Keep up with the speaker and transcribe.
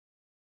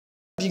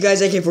You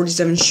guys,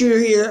 AK-47 Shooter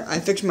here. I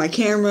fixed my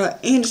camera,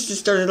 and just to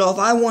start it off,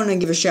 I want to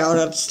give a shout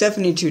out to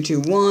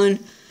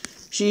Stephanie221.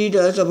 She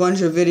does a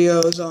bunch of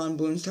videos on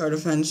Bloons Tower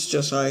Defense,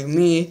 just like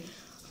me.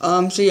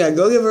 So yeah,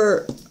 go give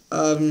her,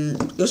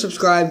 go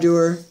subscribe to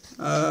her,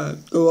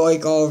 go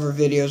like all of her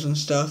videos and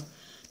stuff.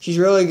 She's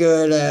really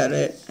good at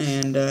it,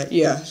 and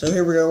yeah, so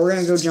here we go. We're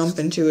gonna go jump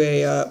into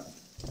a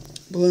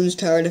Bloons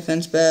Tower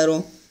Defense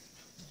battle.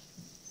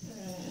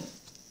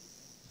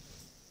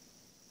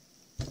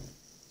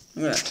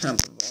 I'm gonna turn up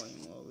the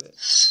volume a little bit.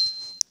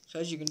 So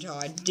as you can tell,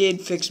 I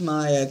did fix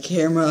my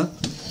camera,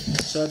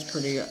 so that's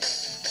pretty good.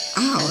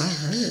 Ow, that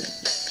hurt.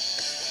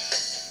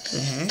 The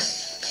heck?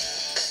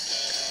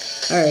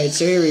 Alright,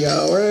 so here we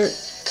go.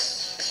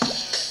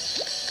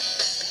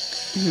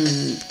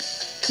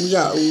 We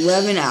got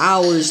 11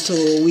 hours till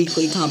the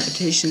weekly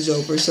competition's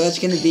over, so that's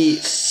gonna be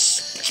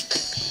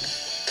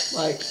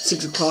like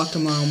 6 o'clock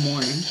tomorrow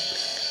morning.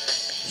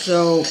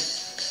 So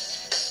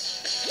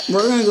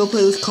we're gonna go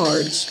play with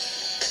cards,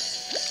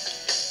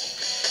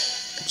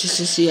 just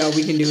to see how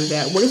we can do with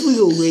that. What if we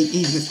go late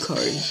game with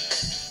cards?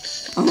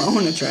 I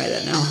want to try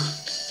that now.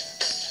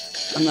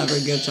 I'm not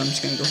very good, so I'm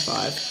just gonna go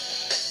 5.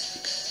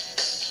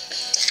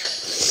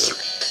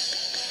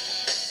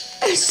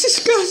 It's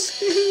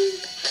disgusting.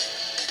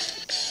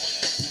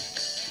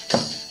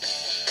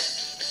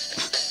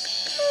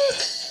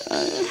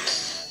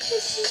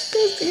 It's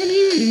disgusting. I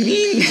didn't even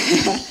mean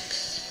that.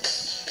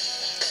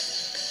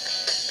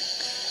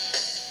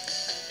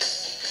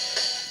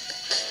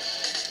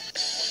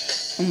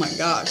 Oh my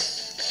god.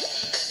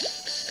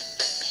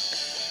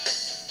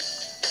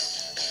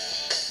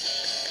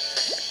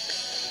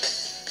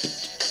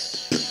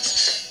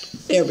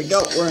 There we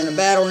go. We're in a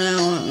battle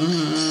now.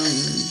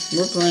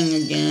 We're playing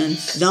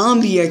against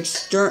Zombie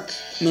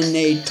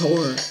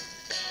Exterminator.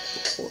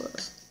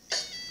 What?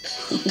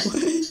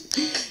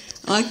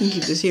 Oh, I can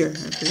keep this here.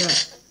 I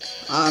forgot.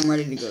 I'm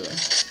ready to go there.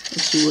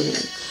 Let's see what it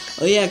is.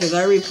 Oh yeah, because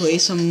I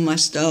replaced some of my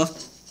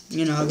stuff.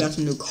 You know, I got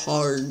some new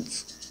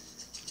cards.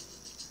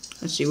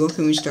 Let's see, what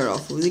can we start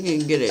off with? We can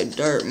get a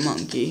dart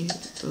monkey.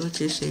 So let's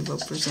just save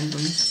up for something.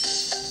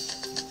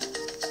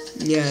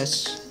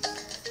 Yes.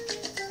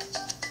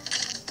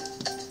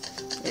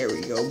 There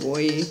we go,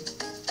 boy.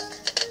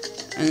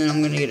 And then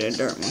I'm gonna get a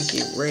dart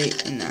monkey right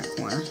in that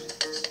corner.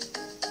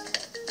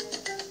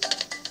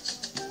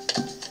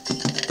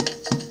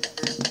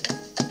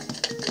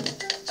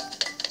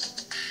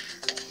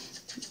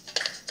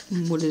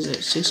 What is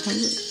it,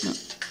 600? No.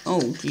 Oh,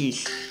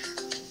 jeez.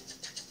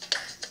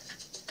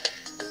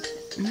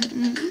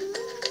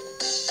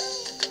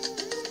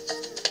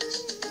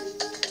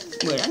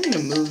 Wait, I need to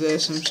move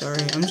this. I'm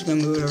sorry. I'm just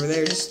gonna move it over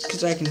there just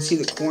because I can see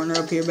the corner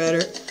up here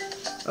better.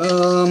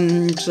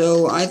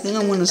 So I think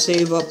I want to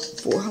save up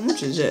for, how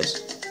much is this?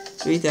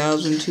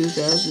 3,000,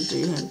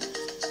 2,300.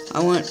 I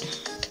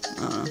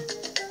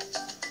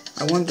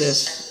want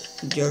this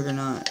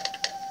Juggernaut.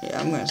 Yeah,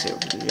 I'm gonna save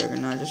up for the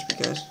Juggernaut just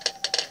because.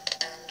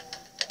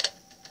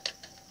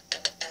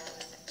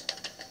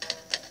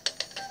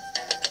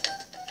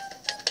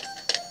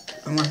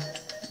 Come on,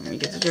 let me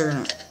get the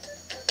Juggernaut.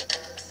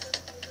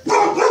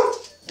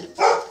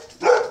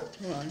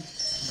 Hold on.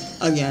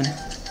 Again.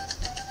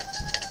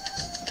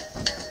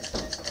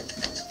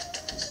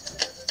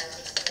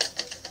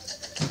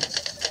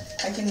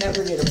 I can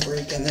never get a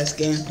break in this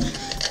game.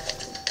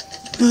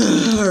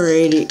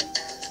 Alrighty.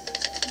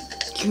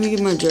 Can we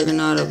get my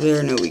Juggernaut up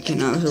there? No, we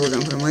cannot, so we're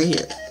gonna put him right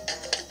here.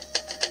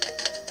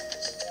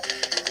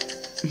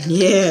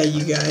 Yeah,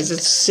 you guys,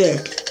 that's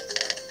sick.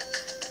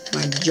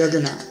 My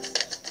Juggernaut.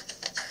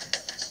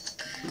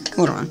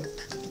 Hold on.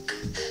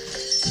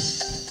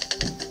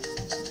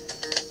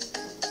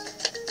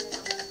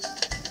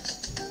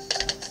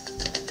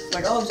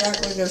 Like, oh,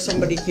 exactly, there's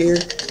somebody here,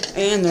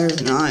 and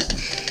there's not.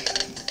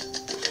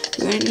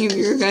 Do any of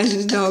your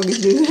guys' dogs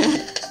do that?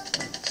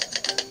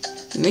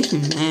 It makes me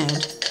mad.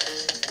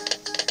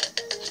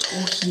 That's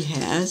all he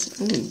has?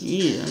 Oh,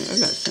 geez, I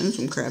gotta send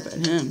some crap at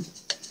him.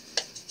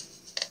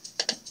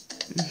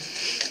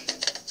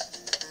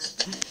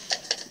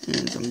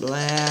 And some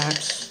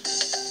blacks.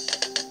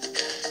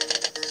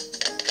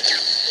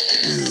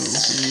 And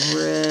some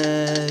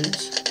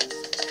reds.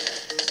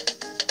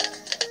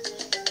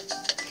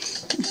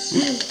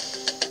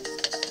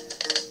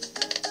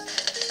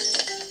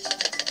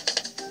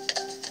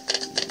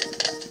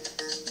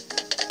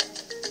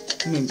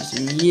 Maybe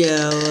some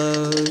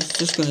yellows.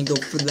 Just gonna go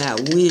for that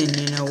win,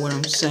 you know what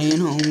I'm saying,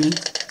 homie?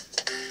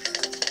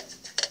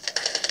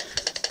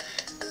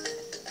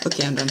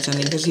 Okay, I'm done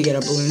sending because he got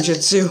a balloon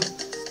jutsu.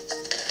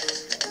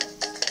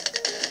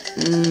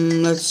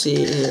 Let's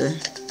see here.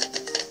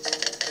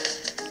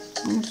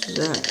 How much is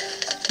that?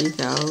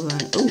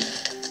 3,000. Oh,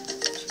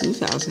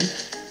 2,000.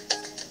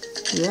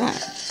 Look at that.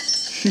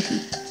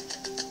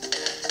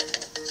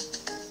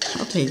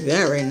 I'll take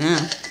that right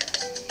now.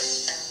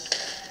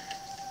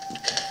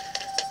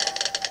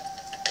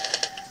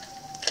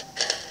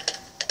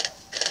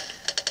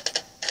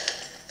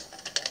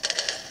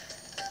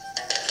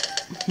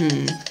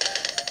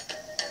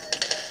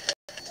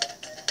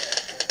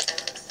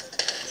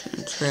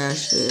 And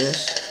trash this.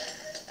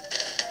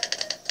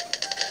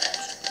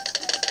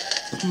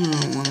 I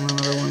don't want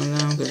another one of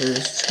them because they're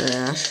just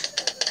trash.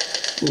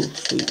 Ooh,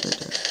 sweet right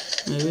there.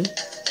 Maybe.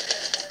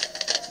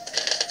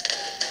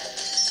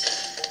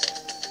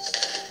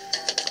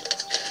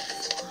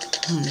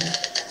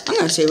 I'm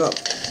gonna save up.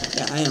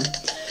 Yeah, I am.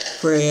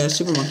 For a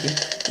super monkey.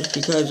 Just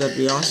because that'd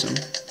be awesome.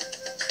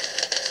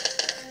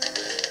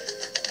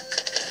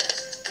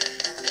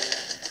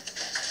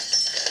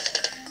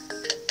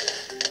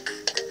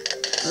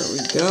 There we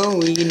go.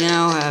 We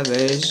now have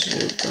a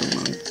super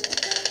monkey.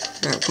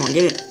 Alright, come on,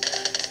 get it.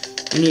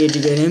 I needed to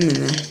get him in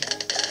there.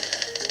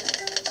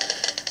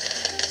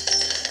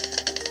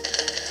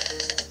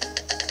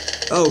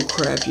 Oh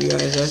crap, you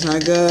guys. That's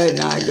not good.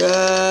 Not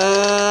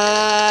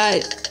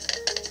good.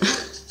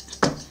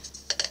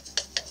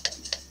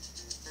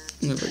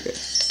 Never good.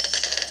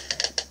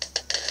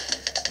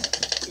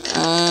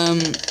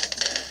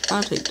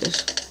 I'll take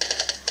this.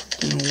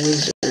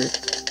 Wizard.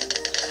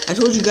 I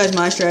told you guys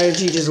my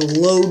strategy, just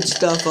load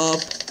stuff up.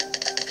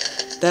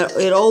 That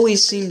it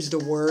always seems to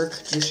work,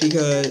 just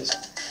because,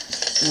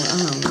 well, I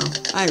don't know.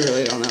 I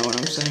really don't know what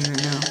I'm saying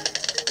right now.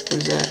 What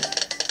is that?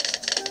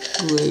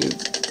 Glaive.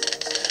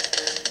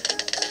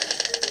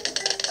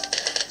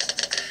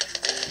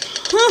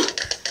 Huh!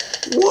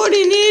 What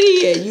an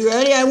idiot! You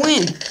ready? I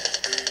win.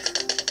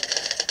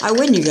 I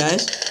win, you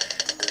guys.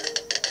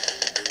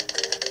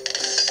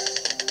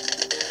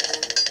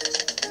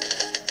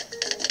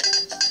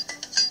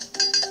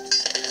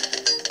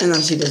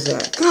 Unless he does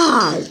that.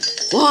 God!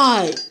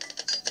 Why?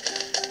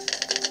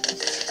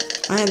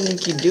 I didn't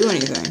think he'd do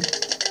anything.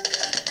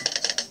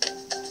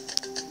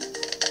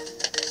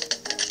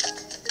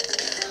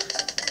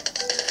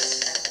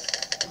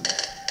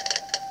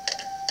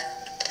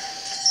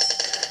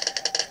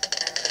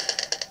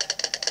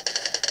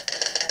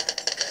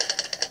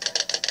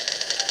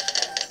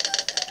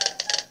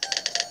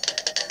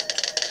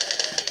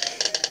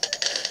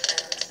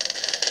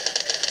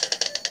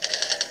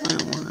 I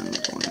don't want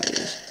another one of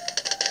these.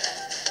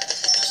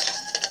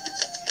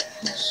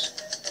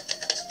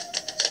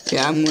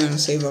 Yeah, I'm going to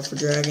save up for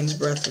Dragon's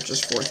Breath, which is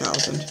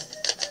 4,000.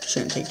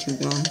 Shouldn't take too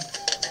long.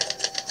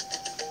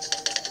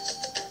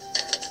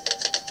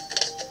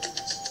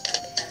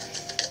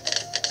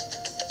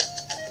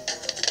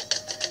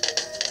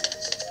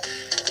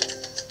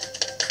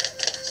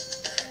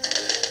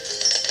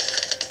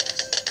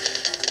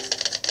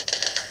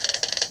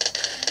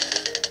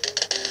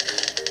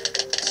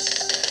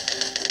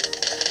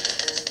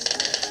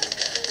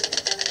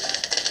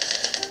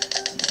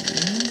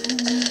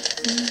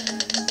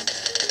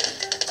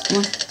 Come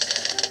on.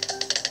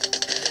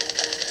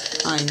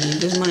 I need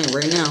this money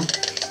right now.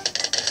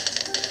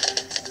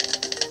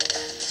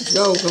 Let's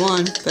go, come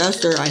on,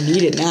 faster. I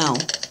need it now.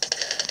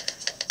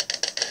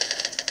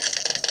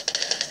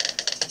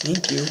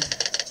 Thank you.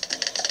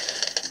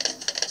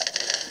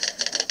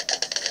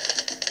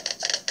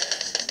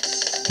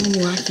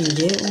 Ooh, I can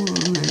get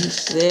one.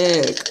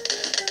 Sick.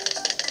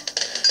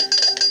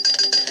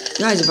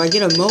 Guys, if I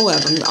get a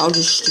Moab, I'll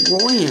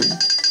destroy him.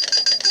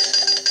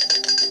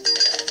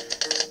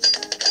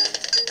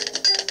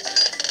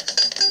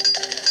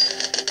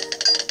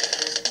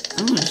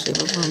 I'm gonna save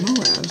up for a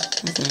Moab,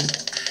 I think.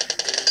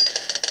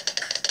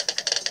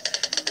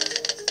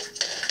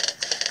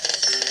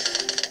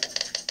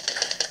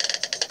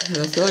 Because I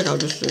feel like I'll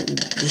just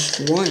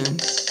destroy him.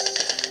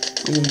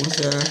 I'm almost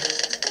there.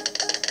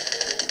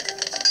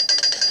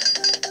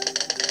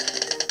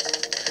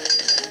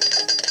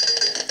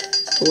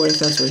 But what if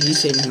that's what he's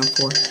saving up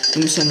for?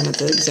 And we send him at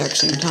the exact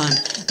same time.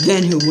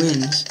 Then who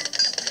wins?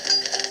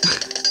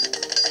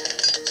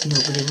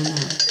 Nobody will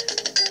know.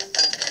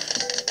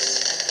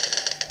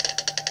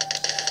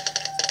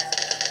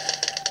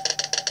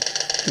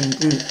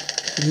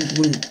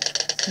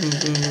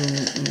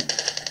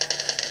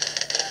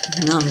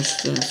 Now I'm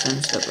just gonna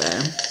send stuff at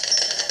him.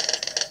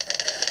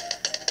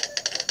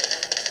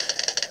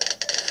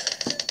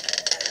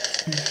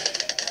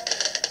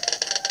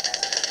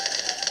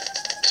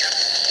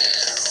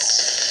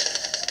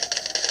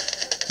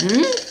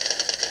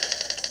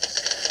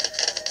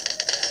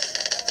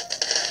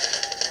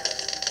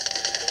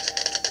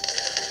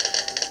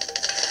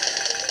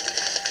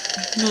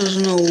 There's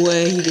no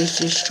way he just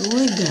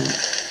destroyed that.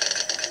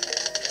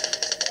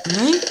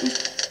 Right?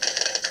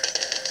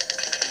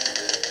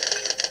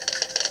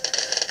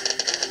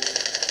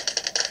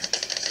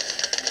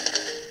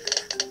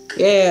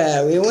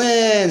 Yeah, we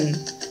win!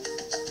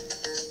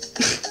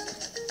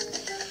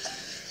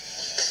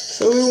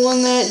 So we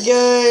won that,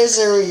 guys.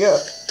 There we go.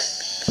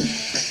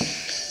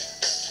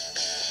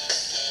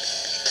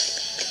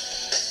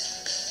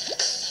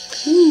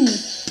 Woo.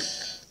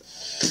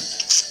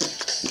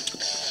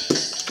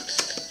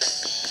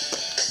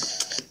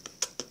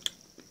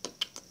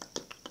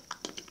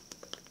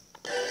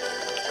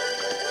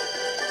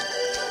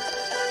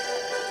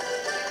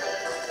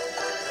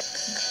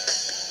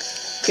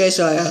 Okay,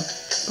 so I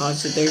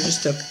paused it there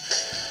just to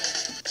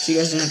so you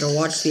guys don't have to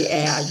watch the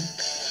ad.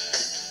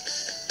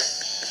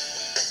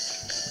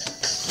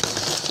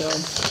 So,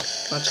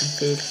 got some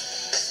food.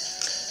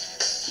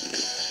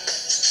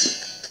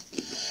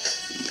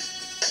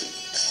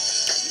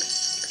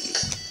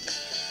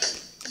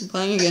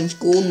 playing against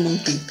Gold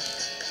Monkey.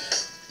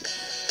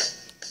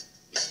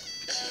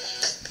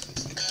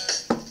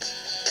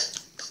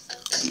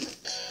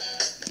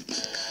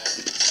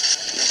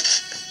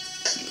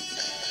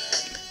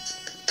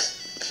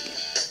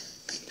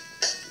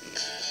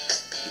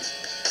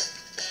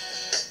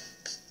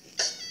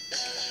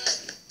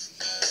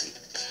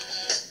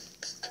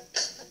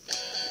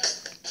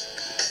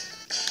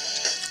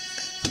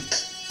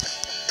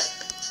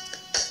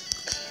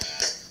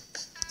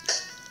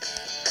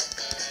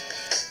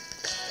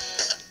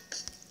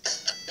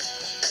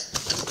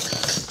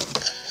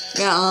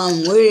 Yeah,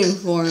 I'm waiting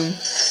for him.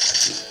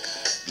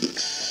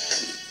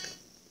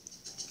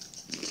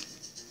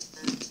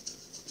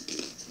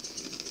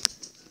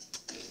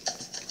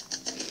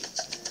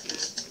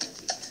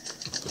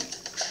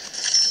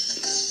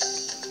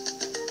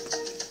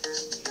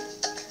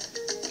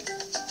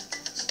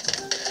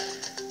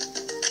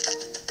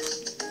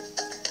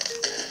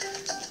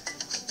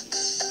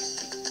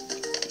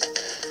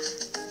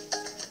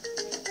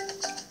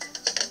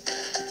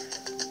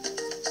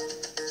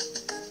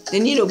 They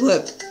need to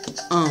put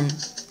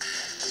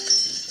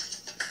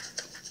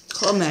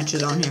club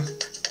matches on here.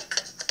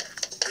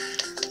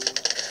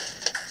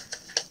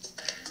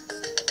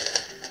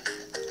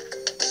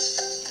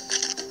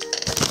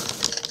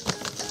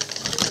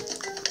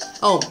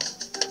 Oh,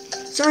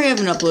 sorry I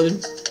haven't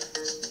uploaded.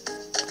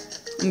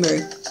 I'm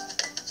very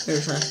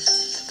sorry.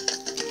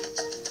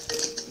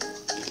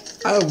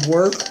 I have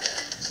work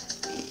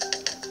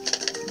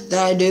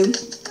that I do,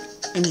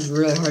 and it's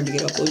really hard to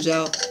get uploads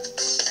out.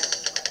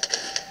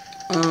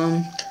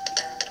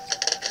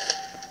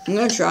 I'm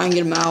gonna try and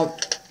get them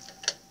out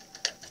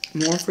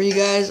more for you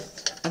guys.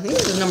 I think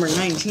this is number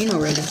 19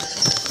 already. I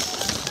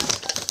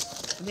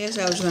think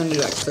I was gonna do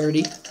like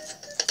 30.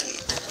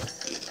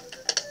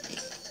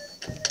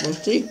 We'll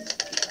see.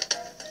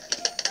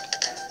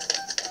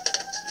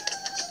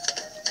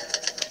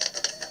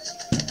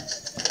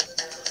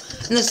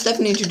 And then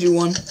Stephanie to do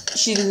one.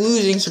 She's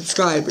losing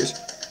subscribers.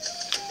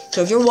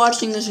 So if you're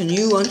watching this and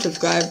you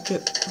unsubscribe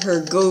to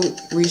her, go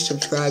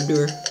resubscribe to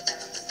her.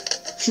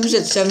 She was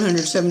at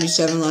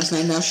 777 last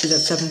night, now she's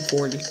at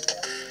 740.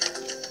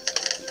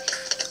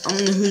 I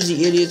don't know who's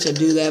the idiots that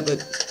do that,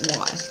 but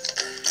why?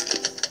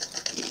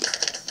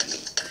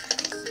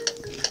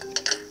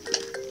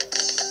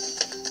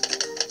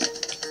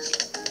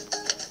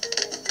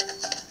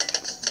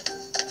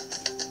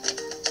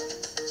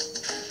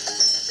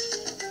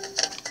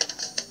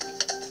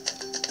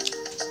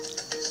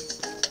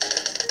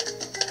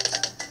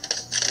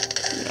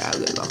 Yeah,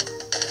 there we go.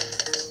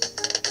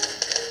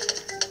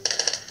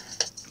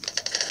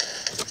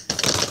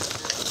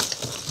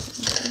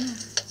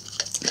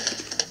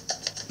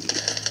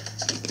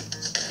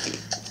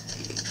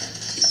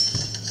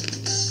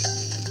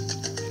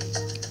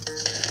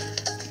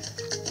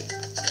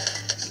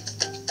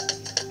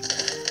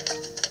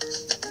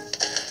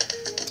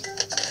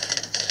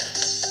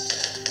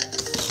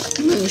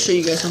 I'm going to show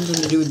you guys something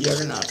to do with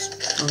juggernauts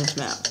on this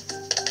map.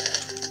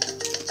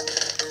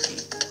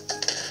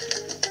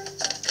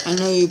 I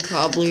know you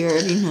probably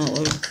already know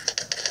it,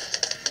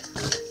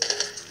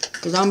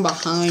 because I'm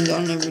behind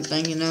on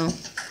everything, you know.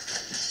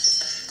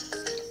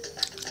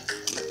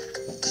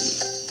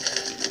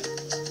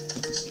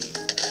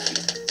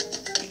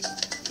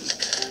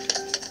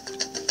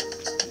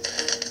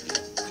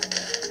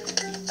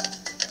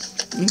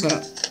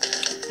 Okay,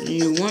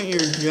 you want your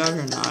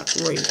juggernaut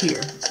right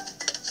here.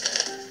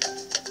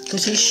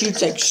 Because he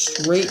shoots like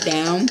straight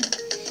down,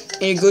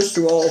 and it goes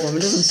through all of them.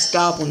 It doesn't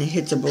stop when it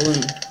hits a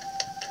balloon.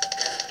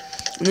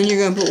 And then you're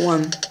going to put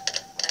one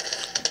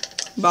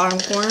bottom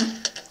corner,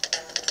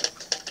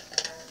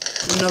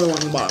 another one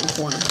in the bottom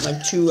corner.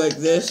 Like two like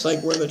this,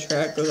 like where the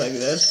track goes like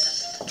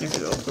this.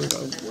 Actually, it'll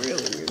go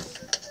really weird.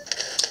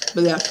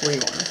 But that's where you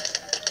want it.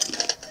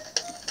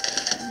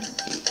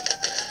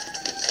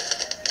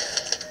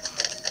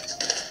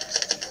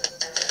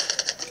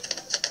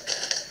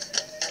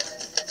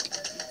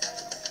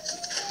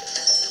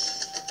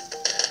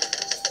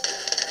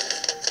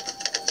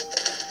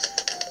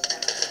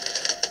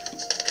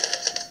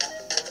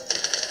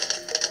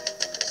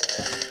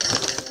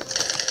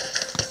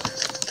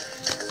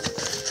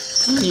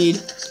 I need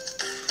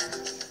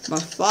my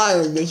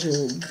fire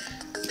whistle.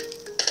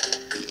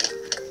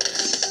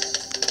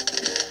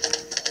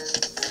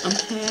 I'm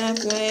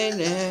halfway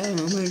there.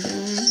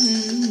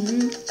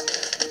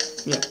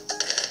 Yep.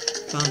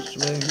 Times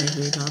way,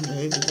 maybe times the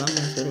haze is on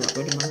instead of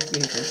upgrading my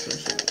speed.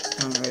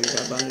 I'm ready to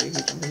buy the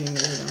heat. I'm putting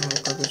it on our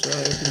carcass. I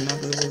open the map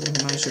of the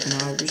world. My shaking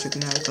out, be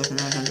shaking out, clutching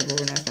out, time to go,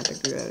 and that's not the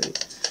reality.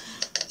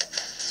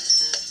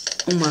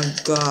 Oh my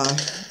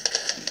gosh.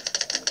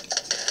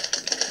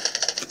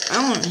 I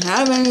don't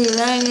have any of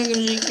that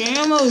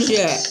camos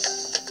yet.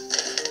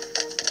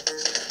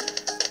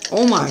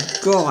 Oh my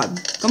god.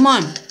 Come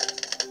on.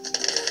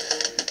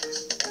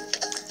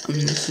 I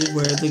mean, this is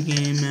where the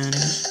game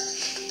ends.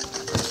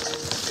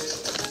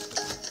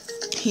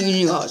 He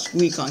knew I was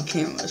weak on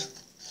cameras.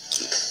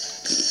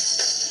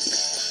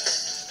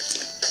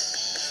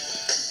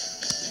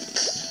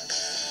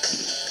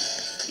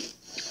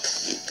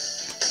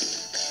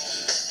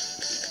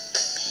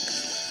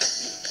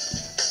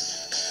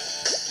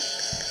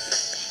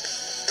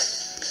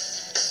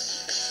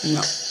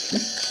 No.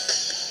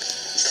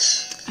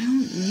 I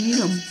don't need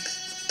them.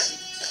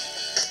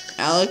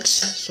 Alex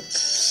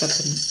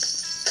Seppin.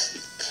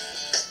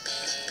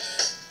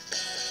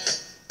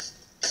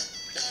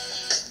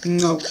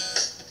 No.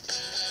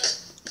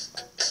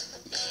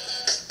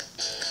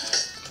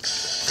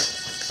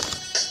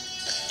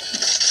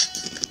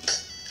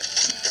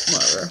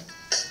 Whatever.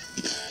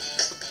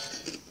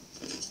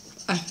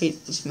 I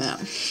hate this map.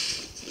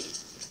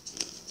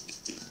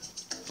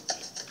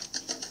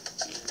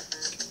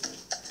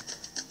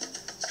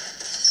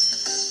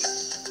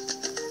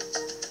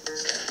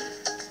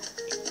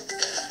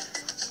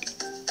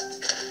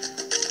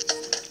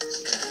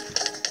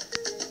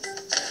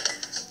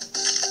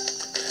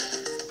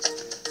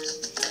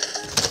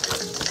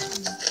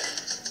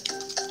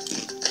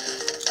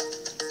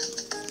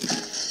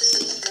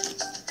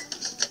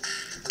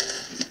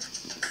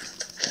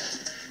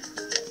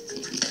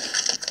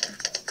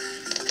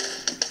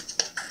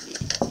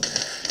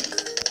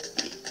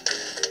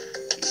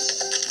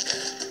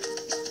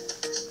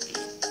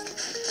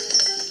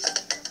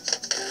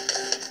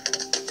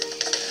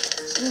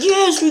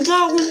 Yes, we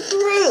got one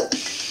through.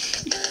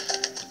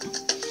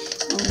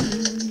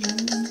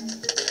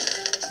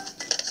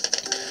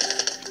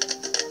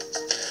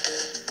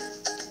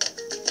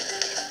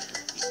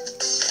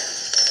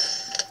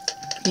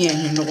 Yeah,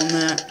 handling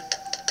that.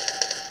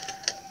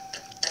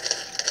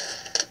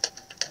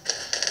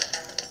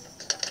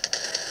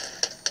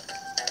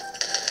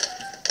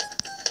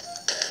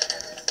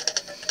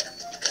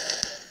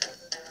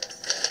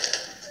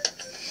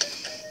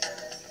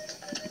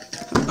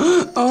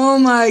 Oh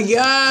my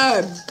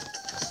god!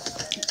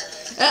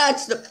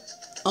 That's the...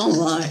 Oh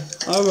my.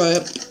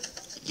 Alright.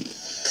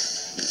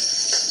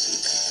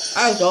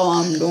 That's all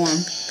I'm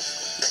doing.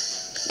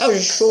 That was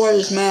the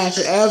shortest match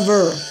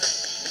ever.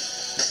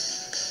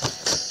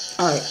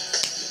 Alright.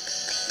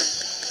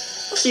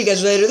 I'll see you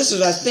guys later. This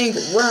is, I think,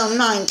 round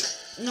 9.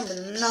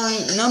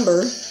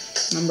 Number.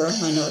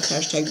 I know it's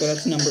hashtag, but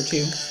that's number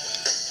 2.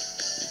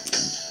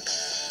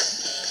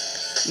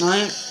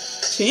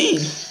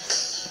 19.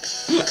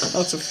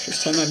 That's the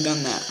first time I've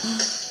done that.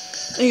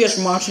 Thank you guys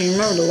for watching.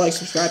 Remember to like,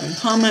 subscribe, and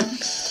comment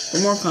for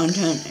more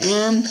content.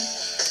 And,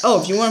 oh,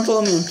 if you want to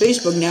follow me on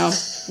Facebook now,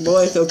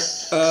 Boletho,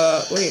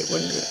 wait,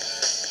 what is it?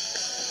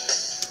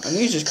 I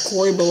think it's just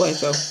Corey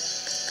Boletho.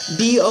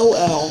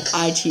 Bolitho.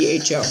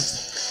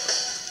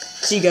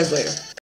 See you guys later.